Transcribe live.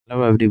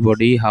Hello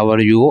everybody, how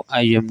are you?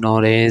 I am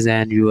Norez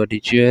and your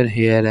teacher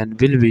here and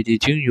will be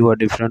teaching you a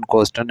different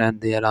question and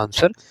their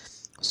answer.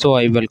 So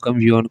I welcome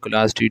you on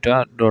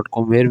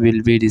classtheta.com where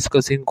we'll be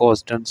discussing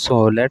questions.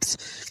 So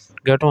let's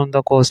get on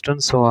the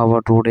question. So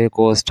our today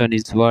question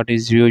is what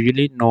is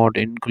usually not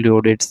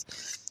included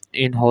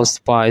in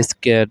hospice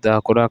care?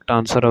 The correct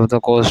answer of the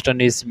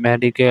question is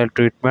medical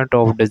treatment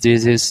of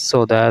diseases.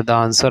 So that the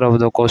answer of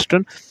the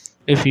question.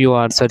 If you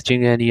are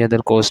searching any other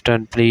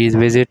question, please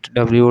visit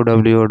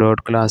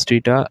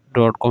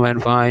www.classtheta.com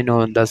and find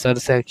on the search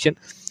section.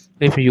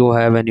 If you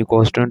have any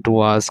question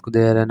to ask,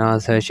 there are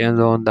sessions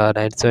on the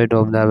right side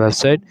of the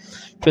website.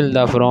 Fill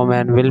the form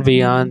and will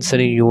be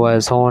answering you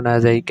as soon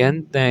as I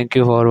can. Thank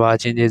you for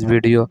watching this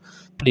video.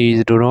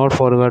 Please do not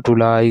forget to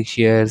like,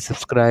 share,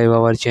 subscribe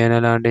our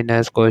channel and the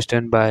next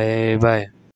question. Bye bye.